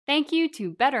Thank you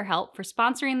to BetterHelp for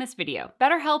sponsoring this video.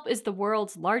 BetterHelp is the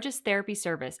world's largest therapy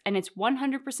service, and it's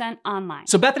 100% online.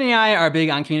 So Bethany and I are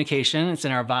big on communication. It's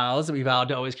in our vows that we vowed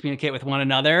to always communicate with one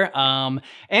another. And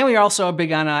we are also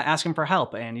big on asking for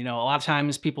help. And, a lot of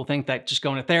times people think that just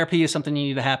going to therapy is something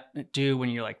you need to do when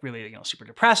you're like really, super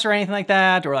depressed or anything like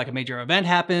that, or like a major event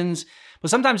happens.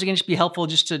 But sometimes it can just be helpful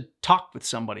just to talk with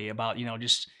somebody about,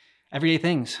 just everyday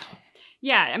things.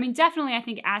 Yeah, I mean, definitely, I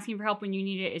think asking for help when you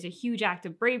need it is a huge act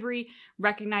of bravery.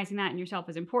 Recognizing that in yourself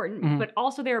is important, but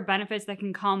also there are benefits that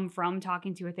can come from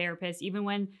talking to a therapist, even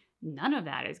when none of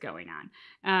that is going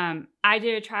on. I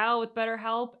did a trial with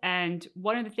BetterHelp, and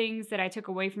one of the things that I took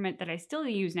away from it that I still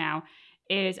use now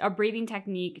is a breathing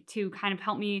technique to kind of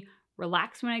help me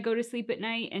relax when I go to sleep at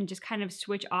night and just kind of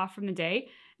switch off from the day.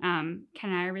 Ken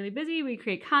and I are really busy. We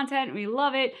create content. We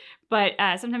love it. But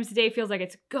sometimes the day feels like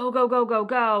it's go, go, go, go,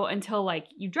 go until like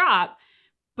you drop.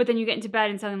 But then you get into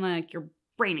bed and suddenly like your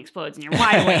brain explodes and you're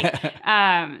wide awake.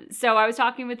 So I was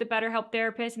talking with the BetterHelp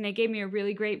therapist and they gave me a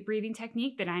really great breathing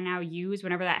technique that I now use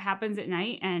whenever that happens at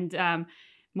night, and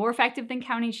more effective than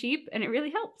counting sheep, and it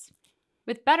really helps.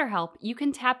 With BetterHelp, you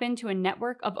can tap into a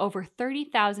network of over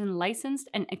 30,000 licensed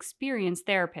and experienced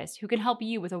therapists who can help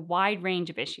you with a wide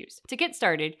range of issues. To get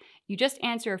started, you just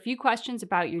answer a few questions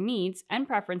about your needs and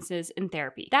preferences in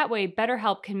therapy. That way,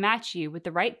 BetterHelp can match you with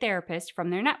the right therapist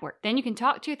from their network. Then you can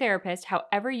talk to your therapist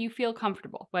however you feel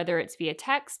comfortable, whether it's via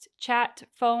text, chat,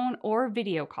 phone, or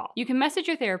video call. You can message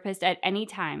your therapist at any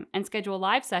time and schedule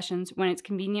live sessions when it's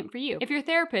convenient for you. If your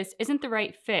therapist isn't the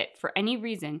right fit for any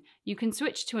reason, you can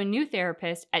switch to a new therapist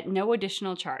at no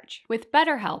additional charge. With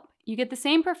BetterHelp, you get the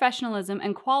same professionalism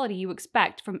and quality you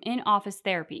expect from in-office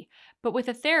therapy, but with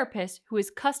a therapist who is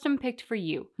custom-picked for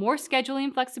you, more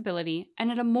scheduling flexibility,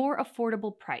 and at a more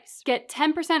affordable price. Get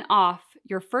 10% off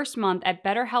your first month at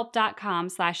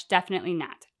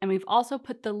betterhelp.com/definitelynat, and we've also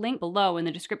put the link below in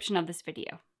the description of this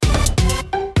video.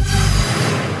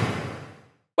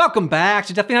 Welcome back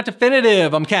to Definitely Not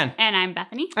Definitive. I'm Ken. And I'm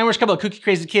Bethany. And we're just a couple of cookie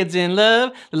crazy kids in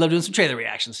love that love doing some trailer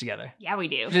reactions together. Yeah, we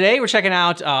do. Today we're checking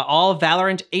out all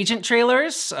Valorant Agent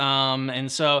trailers.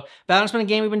 And so Valorant's been a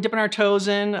game we've been dipping our toes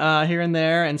in here and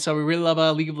there. And so we really love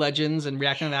League of Legends and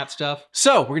reacting to that stuff.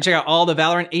 So we're gonna check out all the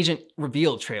Valorant Agent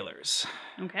reveal trailers.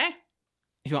 Okay.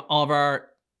 If you want all of our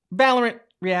Valorant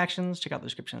reactions, check out the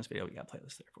description of this video. We got a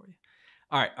playlist there for you.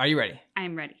 All right, are you ready?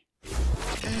 I'm ready.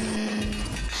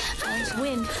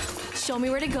 Win. Show me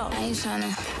where to go. I ain't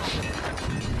tryna.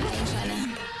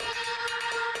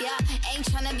 Yeah, ain't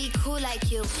tryna be cool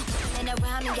like you. And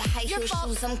around in your high heel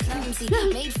shoes, I'm clumsy.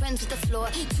 Made friends with the floor.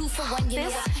 2 for 1, you know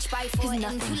I try for it.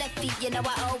 And 2 left feet, you know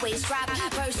I always drop.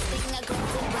 First thing I go in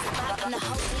was pop, and the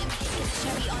whole damn cake is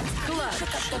cherry on top.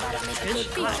 Trick up the bottom, make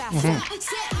it be fast. Said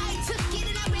I took it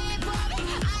and I ran for it.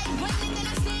 I went and then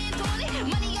I stand on it.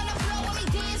 Money on the floor, when we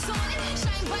dance on it.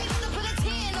 Shine bright on the put a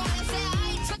 10 on it. Said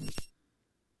I took.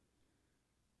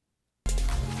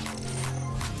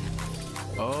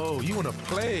 Oh, you wanna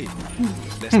play?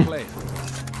 Let's play.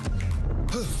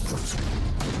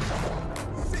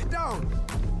 Sit down.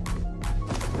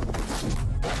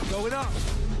 Going up.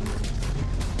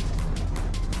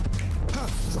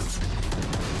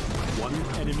 One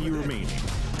enemy remaining.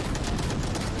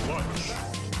 Watch.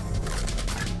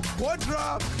 One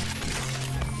drop.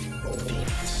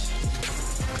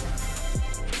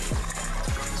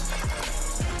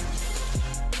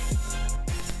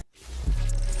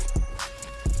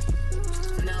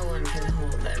 No one can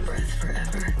hold that breath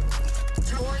forever.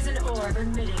 Poison orb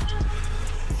emitting.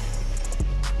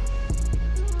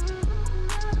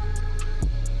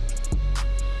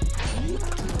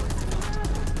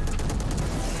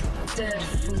 Dead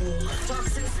fool.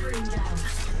 Toxin screen down.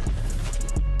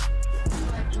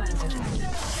 Spike planted.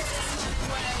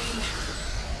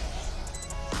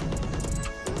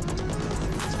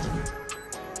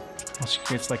 Well, she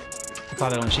creates like a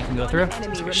cloud that only she can go through. Enemy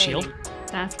It's like a shield.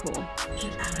 That's cool.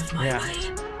 Get out of my Yeah. way.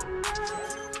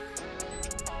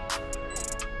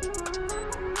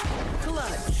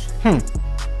 Clutch.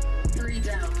 3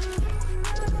 down.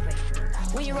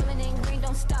 When you're rolling in green,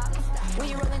 don't stop. When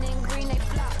you're rolling in green, they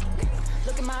flop.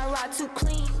 Look at my rod, too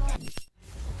clean.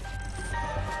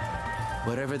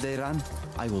 Wherever they run,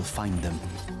 I will find them.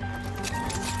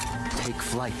 Take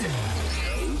flight.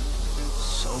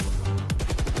 So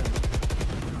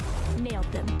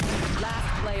Nailed them.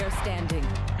 Last player standing.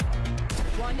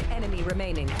 One enemy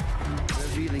remaining.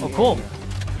 revealing. Oh, cool.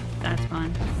 That's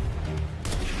fun.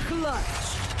 Clutch.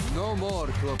 No more.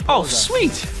 Oh,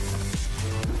 sweet.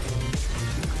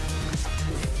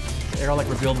 They're all like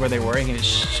revealed where they were. You can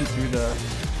just shoot through the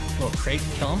little crate,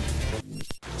 kill them,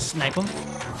 snipe them.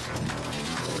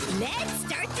 Let's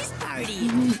start this party. party.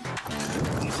 Time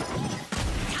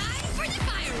for the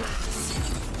fireworks.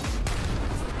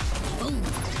 Boom.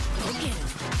 Okay.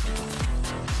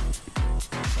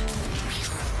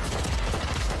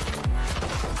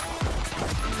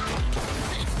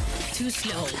 Too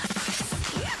slow.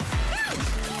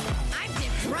 I'm the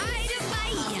pride of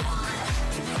Bahia.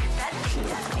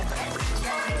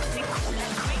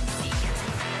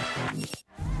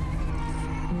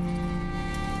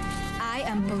 I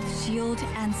am both shield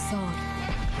and sword.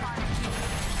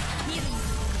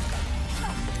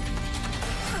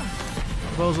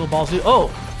 Proposal balls do. Oh!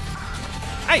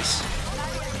 Nice!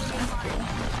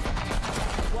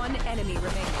 One enemy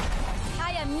remaining.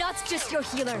 I am not just your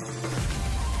healer.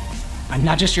 I'm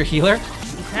not just your healer?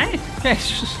 Okay. Okay,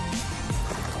 it's just...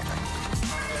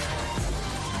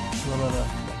 a little bit of a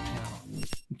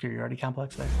inferiority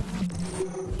complex there.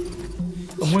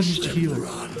 I'm just a healer.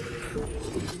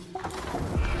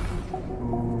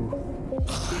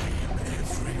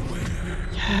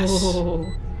 Yes. Oh.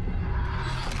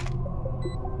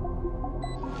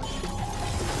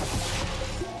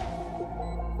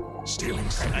 Stealing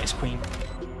Very nice, queen.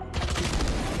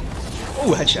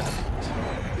 Oh, headshot.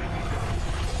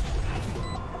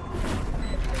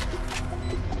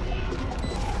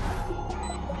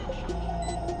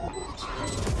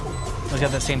 Look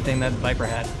at that same thing that Viper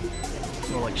had.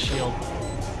 Little like shield.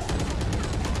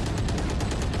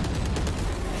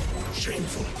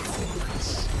 Shameful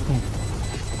performance.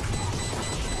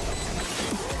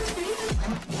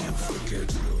 You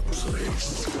forget your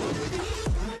place.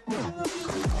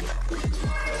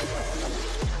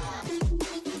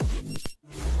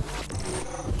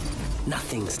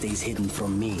 Nothing stays hidden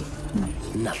from me.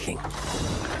 Nothing.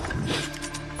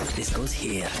 This goes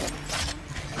here.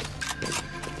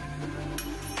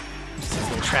 These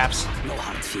little traps. No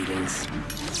hard feelings.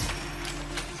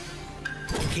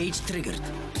 Cage triggered.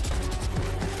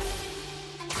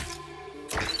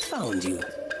 Found you.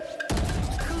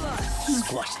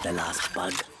 Squash the last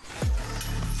bug.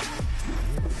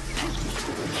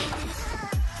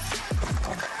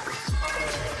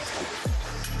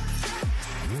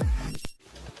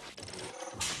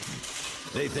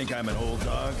 They think I'm an old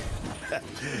dog?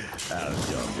 I'll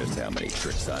show them just how many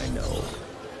tricks I know.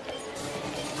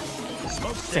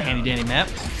 It's a handy dandy map.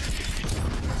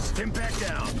 Stim back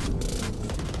down.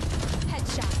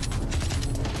 Headshot.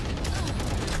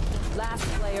 Last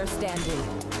player standing.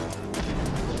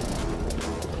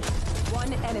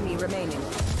 One enemy remaining.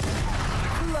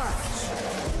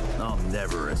 I'll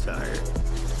never retire.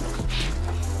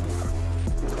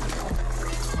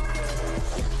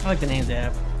 I like the names they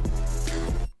have.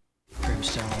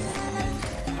 Brimstone.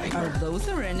 Are those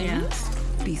our enemies?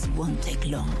 This won't take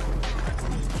long.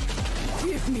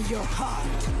 Give me your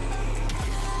heart.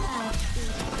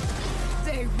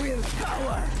 They will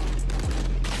cower.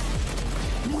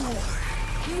 More.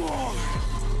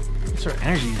 What sort of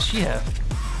energy does she have?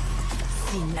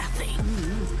 See nothing.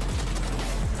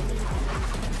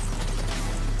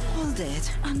 All dead,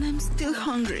 and I'm still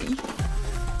hungry.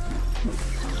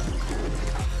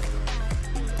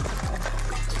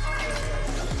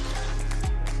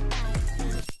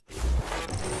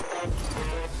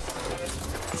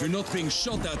 If you're not being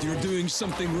shot at, you're doing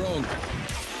something wrong.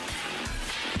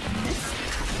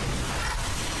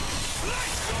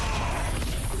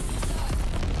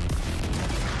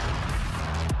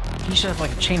 You should have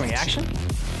like a chain reaction.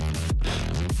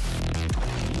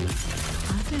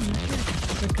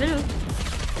 Clearing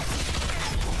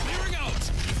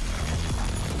out!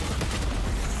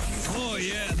 Oh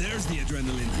yeah, there's the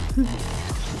adrenaline.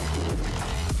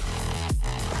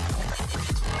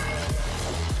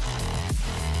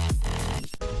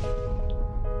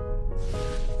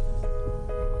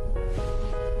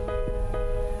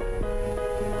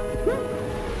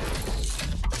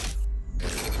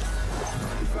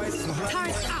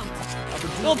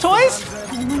 Little toys?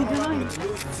 Oh my god.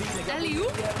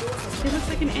 It looks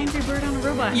like an angry bird on a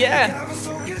robot. Yeah.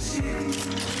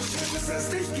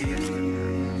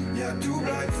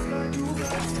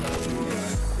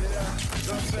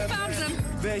 Found them.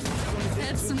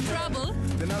 Had some trouble.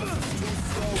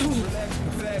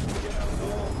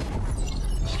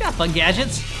 She got fun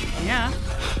gadgets. Yeah.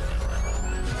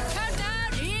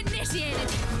 Countdown initiated.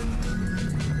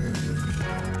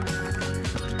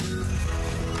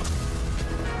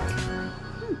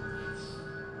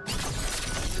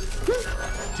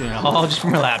 Doing it all just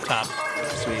from her laptop.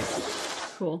 Sweet.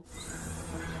 Cool.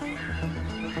 Do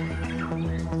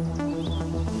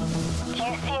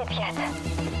you see it yet?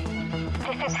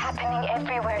 This is happening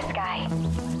everywhere, Sky.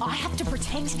 I have to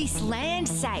protect this land,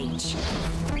 Sage.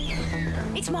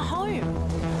 It's my home.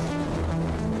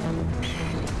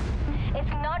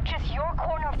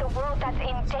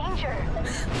 danger.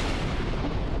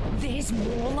 There's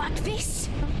more like this.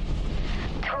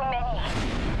 Too many.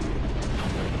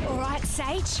 All right,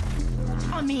 Sage.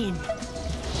 I'm in.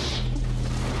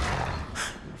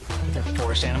 They're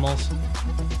forest animals.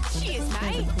 Cheers,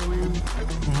 mate.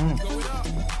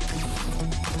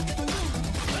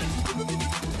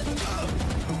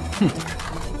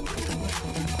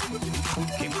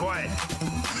 Keep quiet.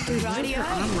 Radio.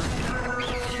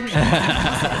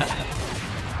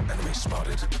 Enemy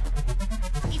spotted.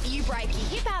 If you break your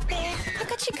hip out there, I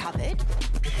got you covered.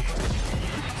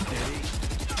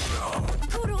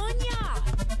 Good on ya.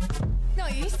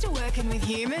 Not used to working with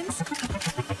humans.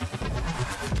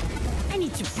 I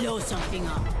need to blow something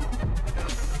up.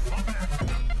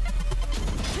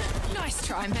 Nice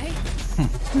try, mate.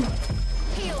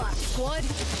 Heal up, squad.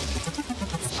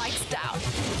 Spikes down.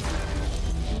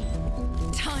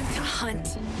 Time to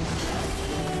hunt.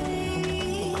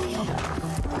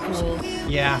 Cool.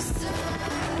 Yeah.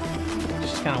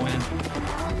 She's kind of winning.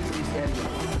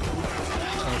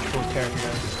 Sounds like a cool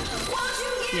character.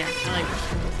 Yeah, I like her.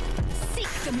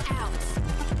 Seek them out.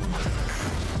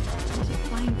 There's a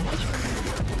flying fish.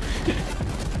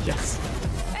 Yes.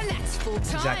 And that's full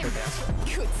time. Exactly that.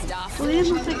 Good stuff. Well, they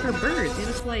didn't look like her birds. They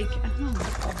look like, I don't know,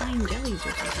 flying jellies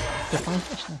or something. They're flying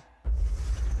fish then.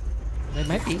 They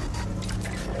might be.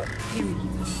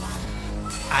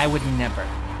 I would never.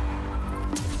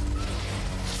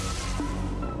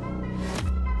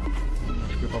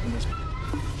 Group open this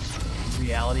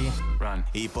reality. Run.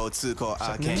 I'll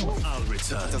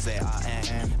return.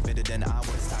 Better than I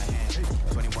was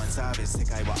 21 Savage,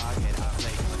 think I will arcade. I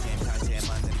play the game, can't take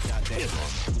man, then got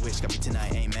that. Wish got me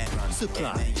tonight, amen. Run.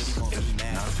 Supplies.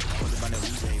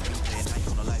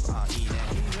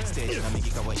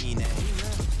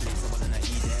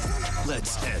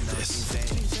 Let's end this.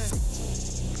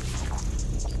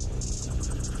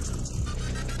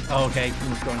 Oh, okay,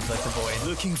 he's going to like the void.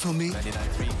 Looking for me?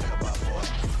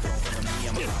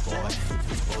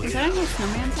 Is that on your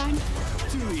snowman sign?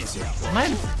 Too easy.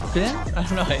 Might have been? I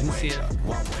don't know, I didn't see it.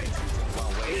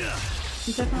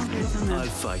 It's definitely on snowman. I'll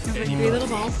fight There's like anyone. 3 little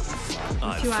balls with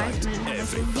I'll 2 eyes fight and then it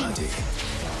has like little everybody.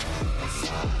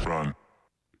 hands. Run.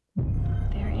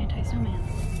 They're anti-snowman.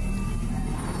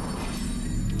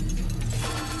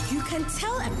 You can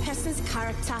tell a person's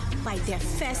character by their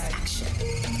first action.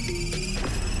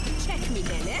 Check me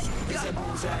then, eh?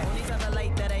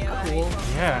 Cool.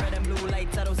 Yeah. I don't know,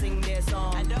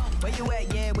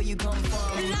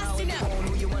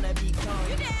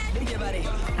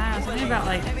 something about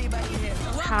like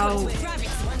how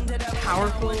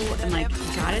powerful and like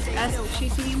goddess-esque she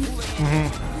seems,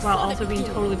 while also being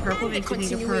totally purple makes you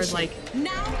think of her as like a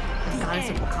goddess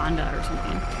of Wakanda or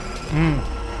something.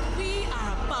 We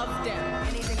are above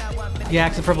them. Yeah,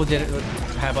 because the purple did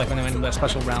have like when they went into that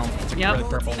special realm. It's like Yep. really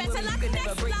purple. Better luck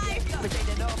next life.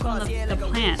 Well, the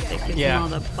plant that gives Yeah. them all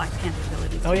the Black Panther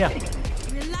abilities. Oh yeah.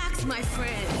 Relax, my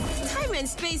friend. Time and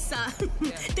space,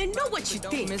 they know what you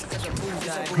think.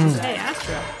 Hey,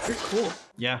 Astra, you're cool.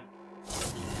 Yeah.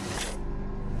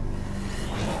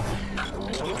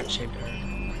 Heart-shaped hair.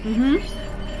 Mm-hmm.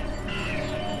 I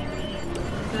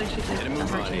feel like she Get a did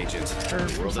move on, agent.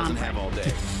 The world doesn't have all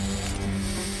day.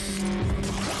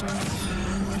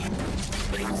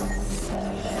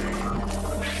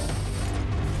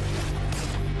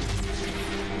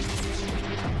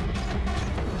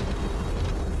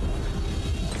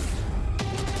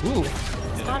 Ooh.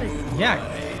 Spotted. Yeah.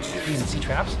 You can see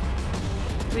traps.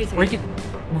 Wait a second. Or you can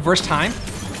reverse time.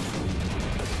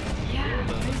 Yeah.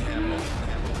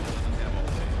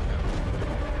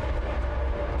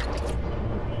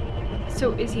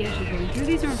 So is he actually going through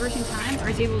these and reversing time, or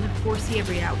is he able to foresee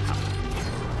every outcome?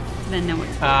 To then know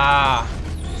what's Ah,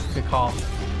 good call.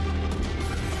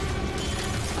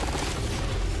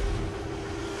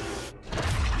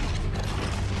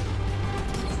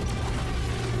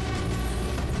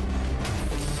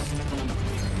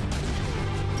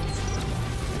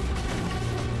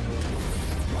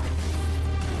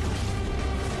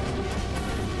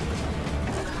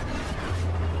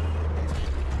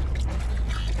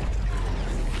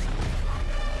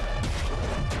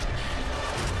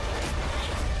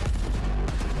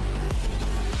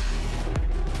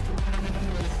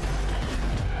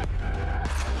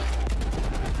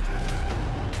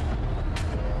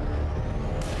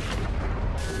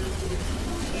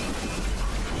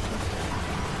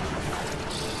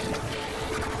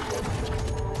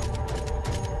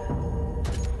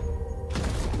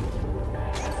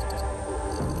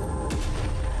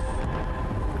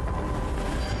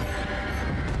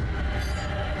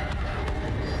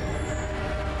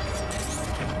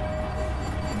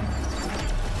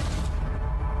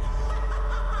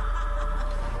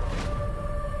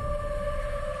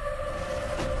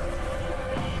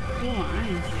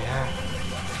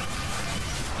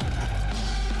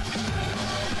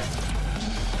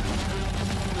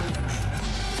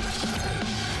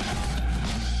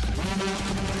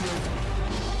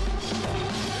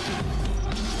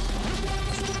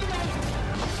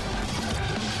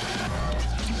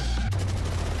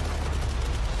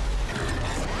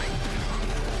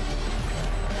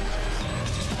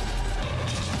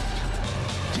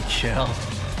 chill.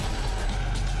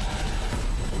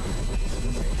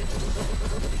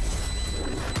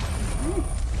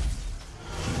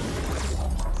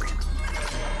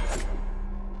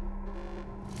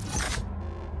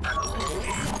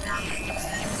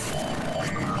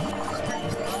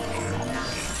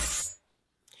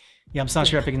 Yeah, I'm still not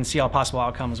sure if it can see all possible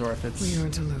outcomes or if it's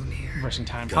rushing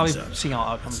time. Probably seeing all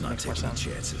outcomes makes more sense.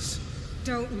 Chances.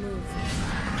 Don't move.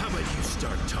 How about you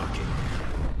start talking?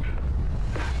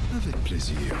 Avec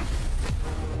plaisir.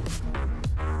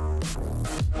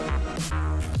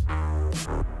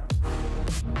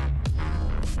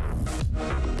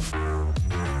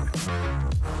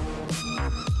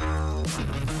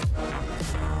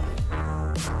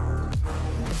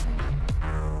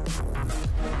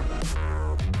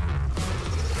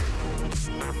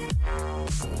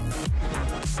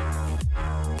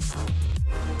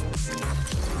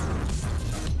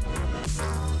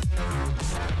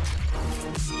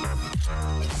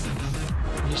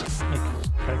 Just like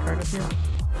credit card up here.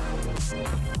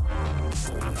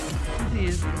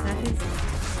 Is that his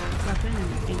weapon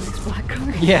and his black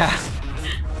card? Yeah.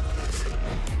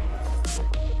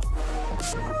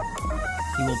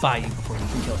 He will buy you before you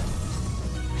can kill him.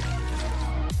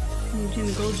 Between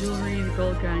the gold jewelry and the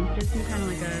gold gun, he does seem kind of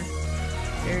like a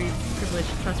very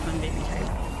privileged trust fund baby type.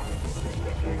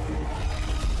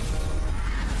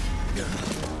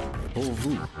 Pour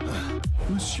vous,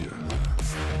 monsieur.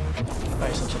 Buy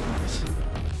yourself something nice.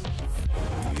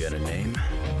 You got a name?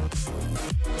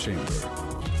 Chamber.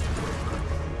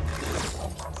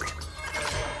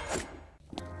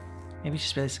 Maybe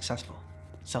she's really successful.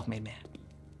 Self-made man.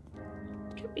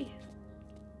 Could be.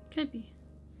 Could be.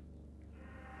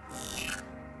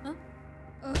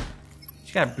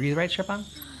 She got a breathe right strip on?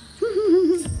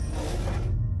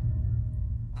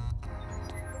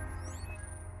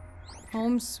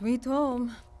 Home sweet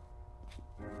home.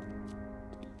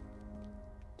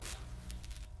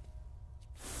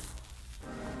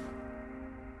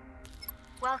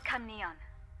 Welcome, Neon.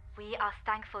 We are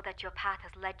thankful that your path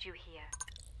has led you here.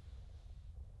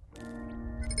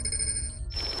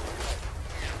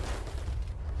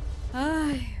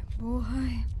 Ay,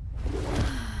 boy.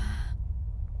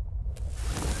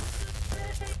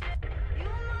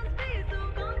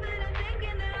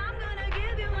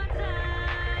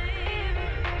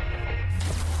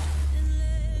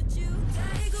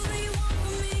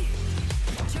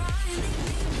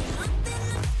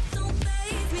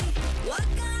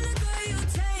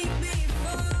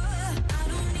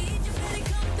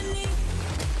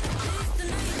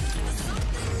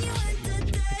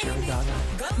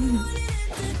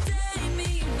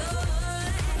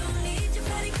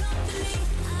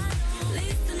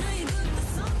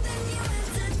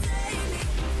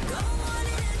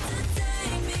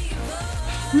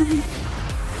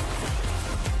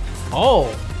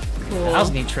 Oh, cool. That was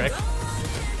a neat trick.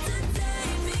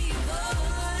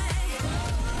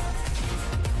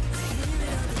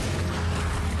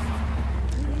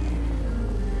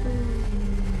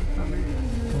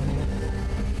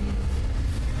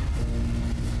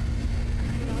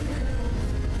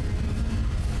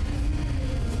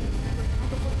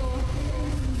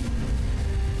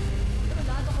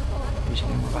 We should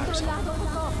get more vibes.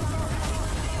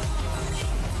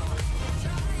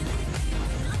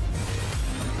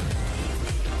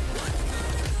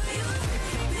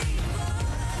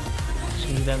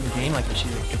 Do that in the game, like if she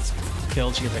gets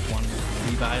killed, she gets like one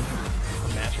revive a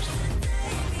match or something.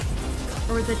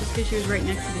 Or was that just because she was right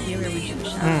next to the healer when she was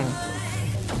shot?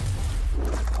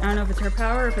 I don't know if it's her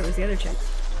power or if it was the other chick.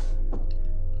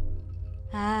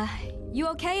 You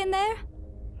okay in there?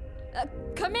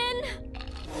 Come in!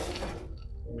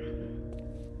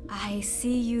 I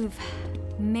see you've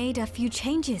made a few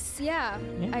changes. Yeah,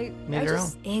 I made her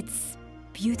own. It's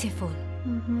beautiful.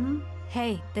 Mm-hmm.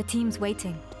 Hey, the team's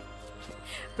waiting.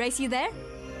 Brace, you there?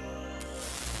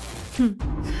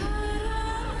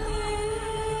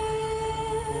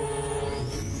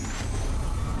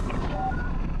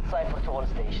 Cypher to all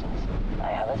stations.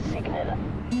 I have a signal.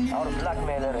 Our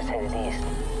blackmailer is headed east.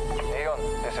 Neon,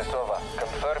 this is Sova.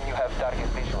 Confirm you have target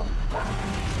visual.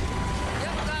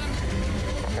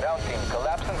 Ground team,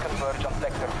 collapse and converge on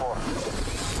Sector 4.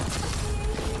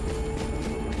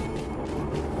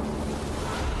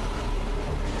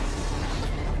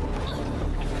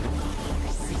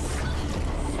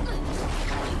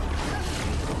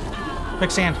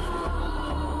 Quicksand.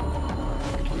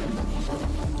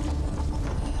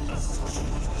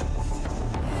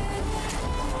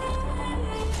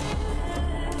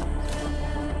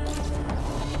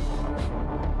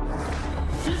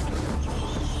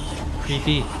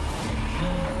 Creepy.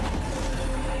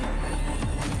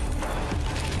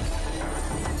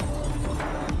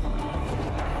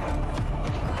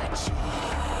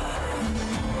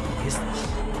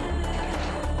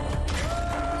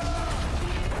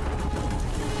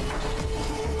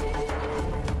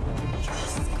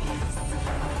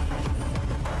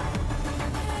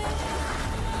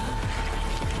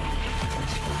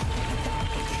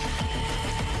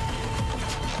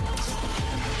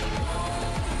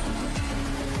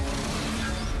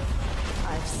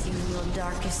 facing your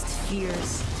darkest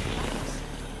fears.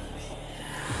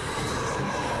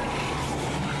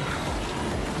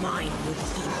 Mine would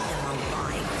eat them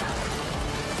alive.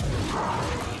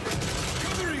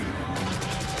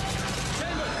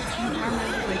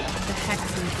 Like the hex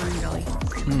in Green Belly.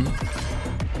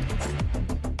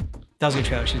 That was a good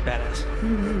show. She's badass.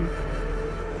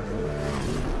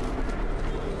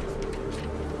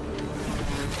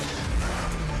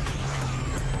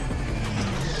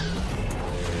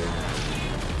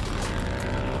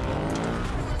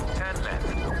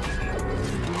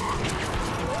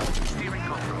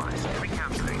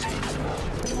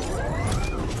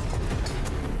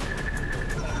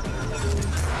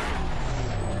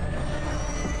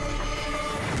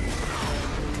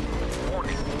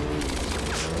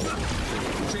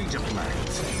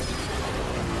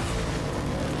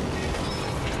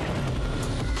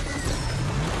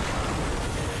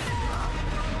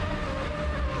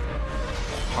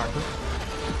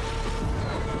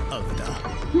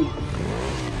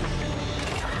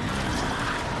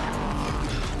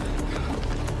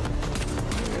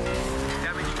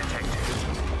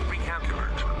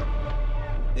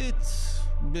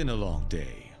 Been a long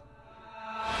day.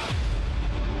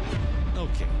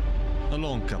 Okay, a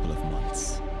long couple of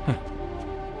months.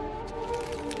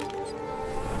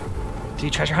 Is he a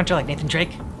treasure hunter like Nathan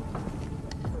Drake?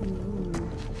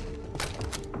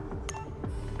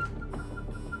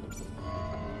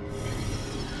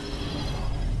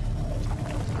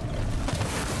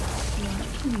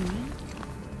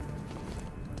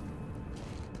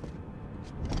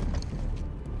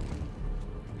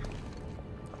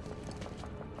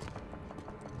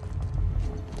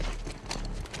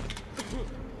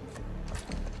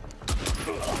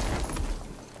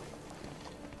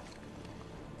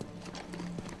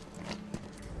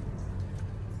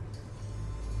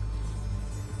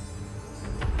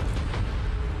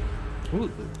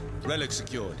 Relic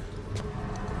secured.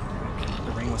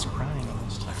 The ring was crying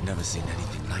almost. I've never seen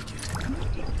anything like it.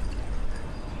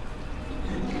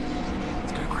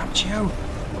 It's gonna crunch you.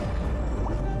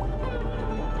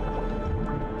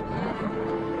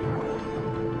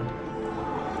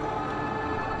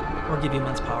 Or give you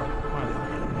immense power. One of the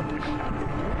other.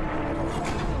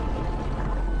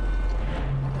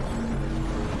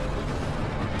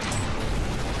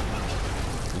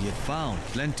 We had found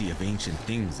plenty of ancient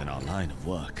things in our line of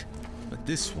work, but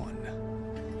this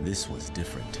was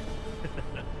different.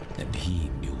 And he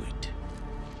knew it.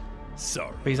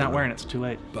 Sorry. But he's not wearing it, it's too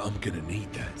late. But I'm gonna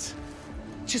need that.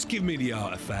 Just give me the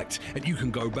artifact, and you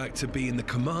can go back to being the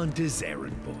commander's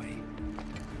errand boy.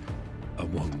 I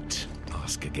won't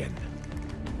ask again.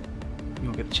 You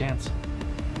won't get the chance.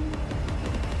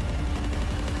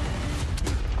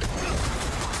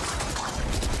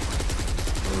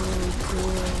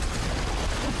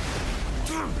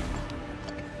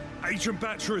 Agent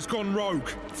Batcher has gone rogue.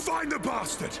 Find the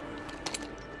bastard!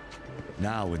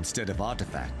 Now, instead of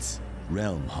artifacts,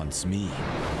 Realm hunts me.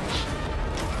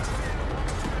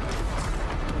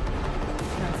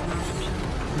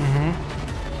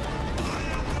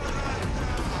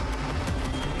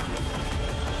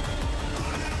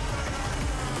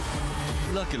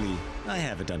 Luckily, I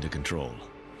have it under control.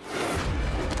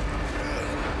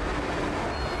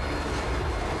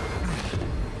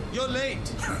 You're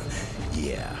late.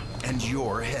 Yeah, and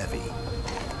you're heavy.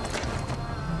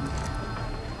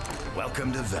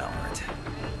 Welcome to Valorant.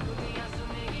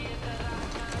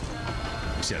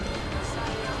 Cello.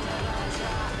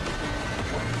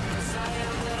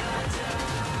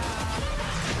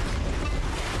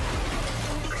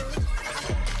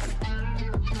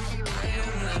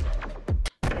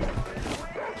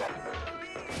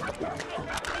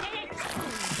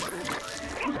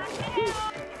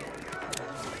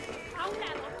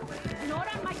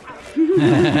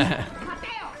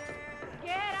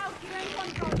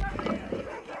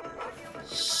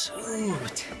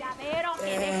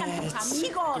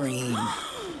 Green.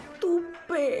 Tu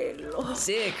pelo.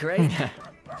 Sick, right?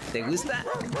 ¿Te gusta?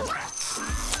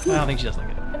 I don't think she does like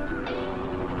it.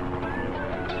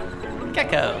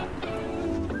 Gecko.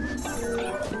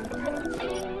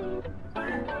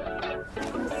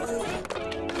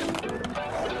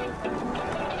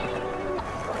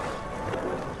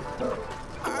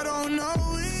 I don't know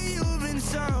where you've been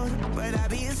sold, but I'd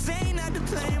be insane not to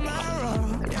play my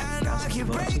role. Yeah, I know I can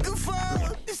break a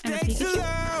fall. This takes too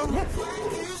long.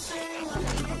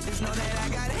 Just know that I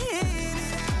got a hand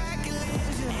and I can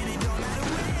lend you. And it don't matter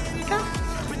when, no,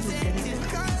 I'll protect you.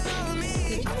 Call on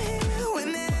me, I'm here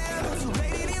whenever. So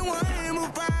lady, they want to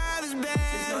move father's bed.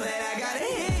 Just know that I got a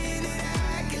hand and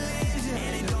I can lend you.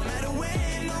 And it don't matter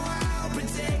when, no, I'll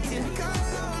protect you.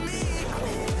 Call on me, I'm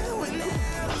here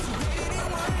whenever.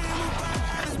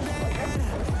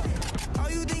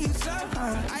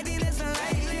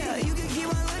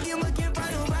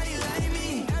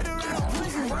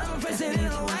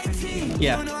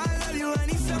 Yeah.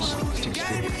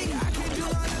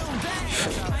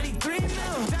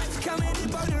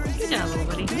 Good job, little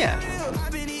buddy. Yeah.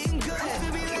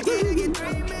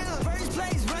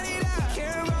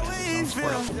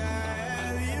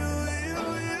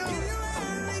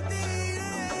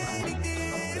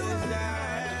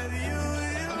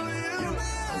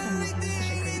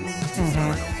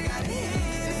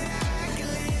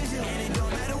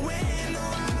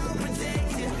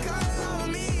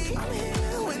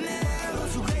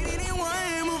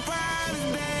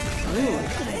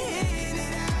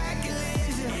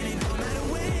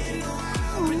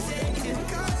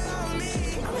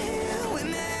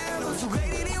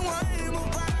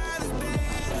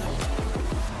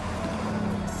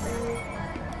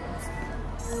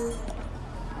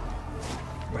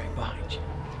 Right behind you.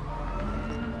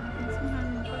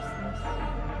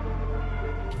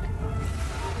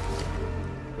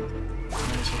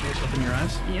 Nice, open your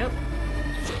eyes. Yep.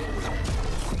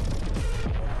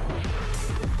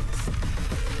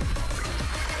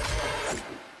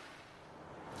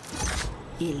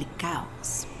 El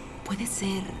caos puede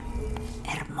ser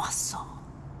hermoso.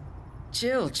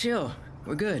 Chill, chill.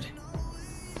 We're good.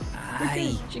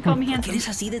 Ay, She called me handsome. ¿Eres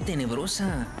así de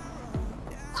tenebrosa?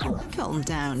 Calm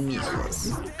down,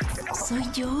 mijos. Soy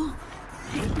yo.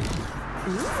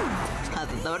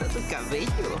 Adoro tu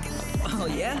cabello. Oh,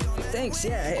 yeah? Thanks,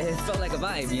 yeah. It felt like a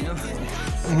vibe, you know?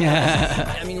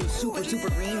 Yeah. I mean, it was super, super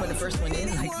green when it first went in.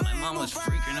 Like, my mom was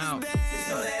freaking out.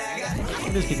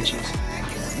 There's Pikachu's.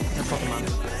 They're Pokemon.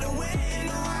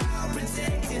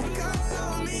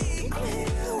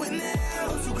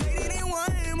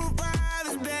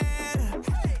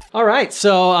 All right,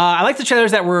 so I like the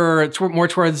trailers that were more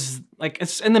towards, like,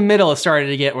 it's in the middle. It started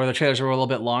to get where the trailers were a little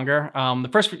bit longer. The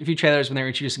first few trailers when they were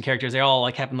introducing characters, they all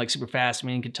like happened like super fast. I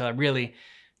mean, you could really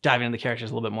dive into the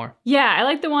characters a little bit more. Yeah, I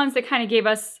like the ones that kind of gave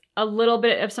us a little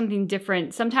bit of something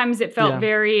different. Sometimes it felt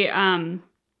very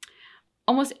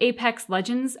almost Apex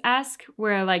Legends-esque,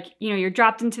 where like, you know, you're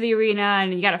dropped into the arena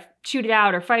and you gotta shoot it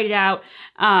out or fight it out.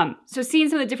 So seeing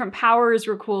some of the different powers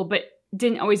were cool, but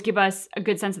didn't always give us a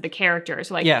good sense of the character.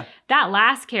 So like that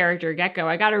last character, Gecko,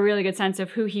 I got a really good sense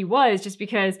of who he was just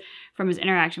because from his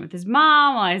interaction with his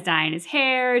mom while he's dyeing his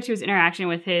hair to his interaction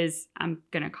with his, I'm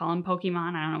going to call him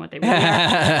Pokemon. I don't know what they really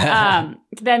are.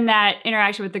 Then that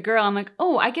interaction with the girl, I'm like,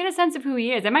 oh, I get a sense of who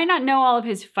he is. I might not know all of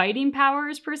his fighting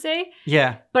powers per se.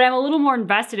 Yeah. But I'm a little more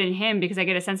invested in him because I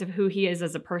get a sense of who he is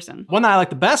as a person. One that I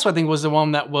liked the best, I think, was the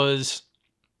one that was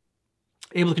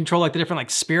able to control like the different like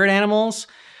spirit animals.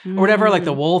 Or whatever, like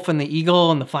the wolf and the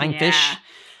eagle and the flying fish.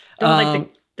 Like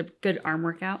the good arm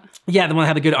workout. Yeah, the one that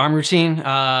had the good arm routine.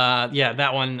 Yeah,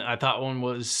 that one, I thought one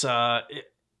was,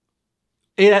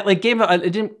 it like gave,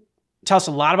 it didn't tell us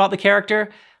a lot about the character,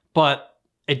 but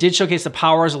it did showcase the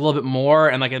powers a little bit more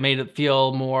and like it made it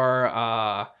feel more,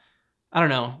 I don't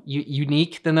know,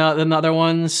 unique than the other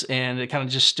ones. And it kind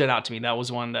of just stood out to me. That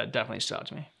was one that definitely stood out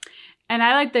to me. And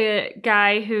I like the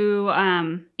guy who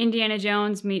Indiana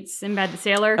Jones meets Sinbad the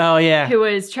Sailor. Oh, yeah. Who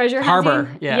was treasure hunting.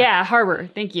 Harbor, yeah. Yeah, Harbor.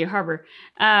 Thank you, Harbor.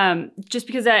 Just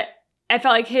because I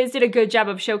felt like his did a good job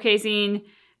of showcasing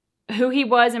who he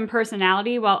was in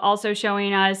personality while also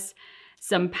showing us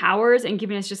some powers and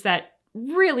giving us just that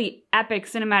really epic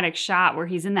cinematic shot where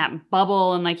he's in that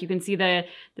bubble and like you can see the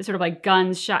sort of like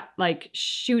guns shot like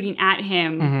shooting at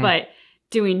him, but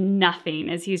doing nothing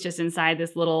as he's just inside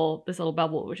this little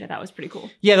bubble, which I thought was pretty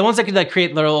cool. Yeah, the ones that could like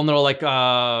create little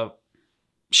like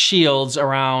shields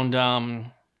around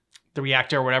the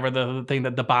reactor or whatever, the thing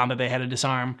that the bomb that they had to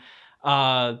disarm.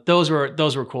 Those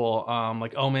were cool.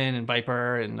 Like Omen and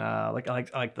Viper and I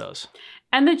like those.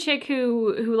 And the chick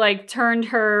who like turned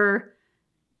her,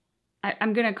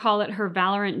 I'm gonna call it her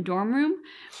Valorant dorm room,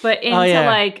 but into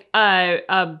like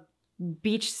a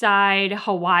beachside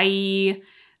Hawaii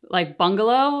like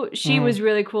bungalow. She was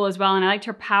really cool as well. And I liked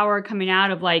her power coming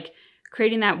out of like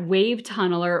creating that wave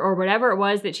tunnel or whatever it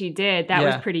was that she did. That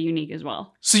was pretty unique as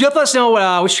well. So you have to let us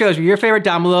know which trailers were your favorite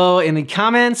down below in the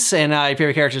comments and your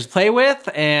favorite characters to play with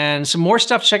and some more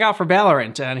stuff to check out for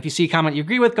Valorant. And if you see a comment you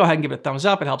agree with, go ahead and give it a thumbs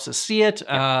up. It helps us see it.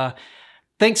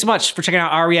 Thanks so much for checking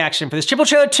out our reaction for this Triple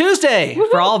Trailer Tuesday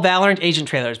for all Valorant Agent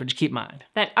trailers, but just keep in mind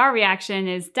that our reaction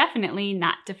is definitely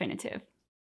not definitive.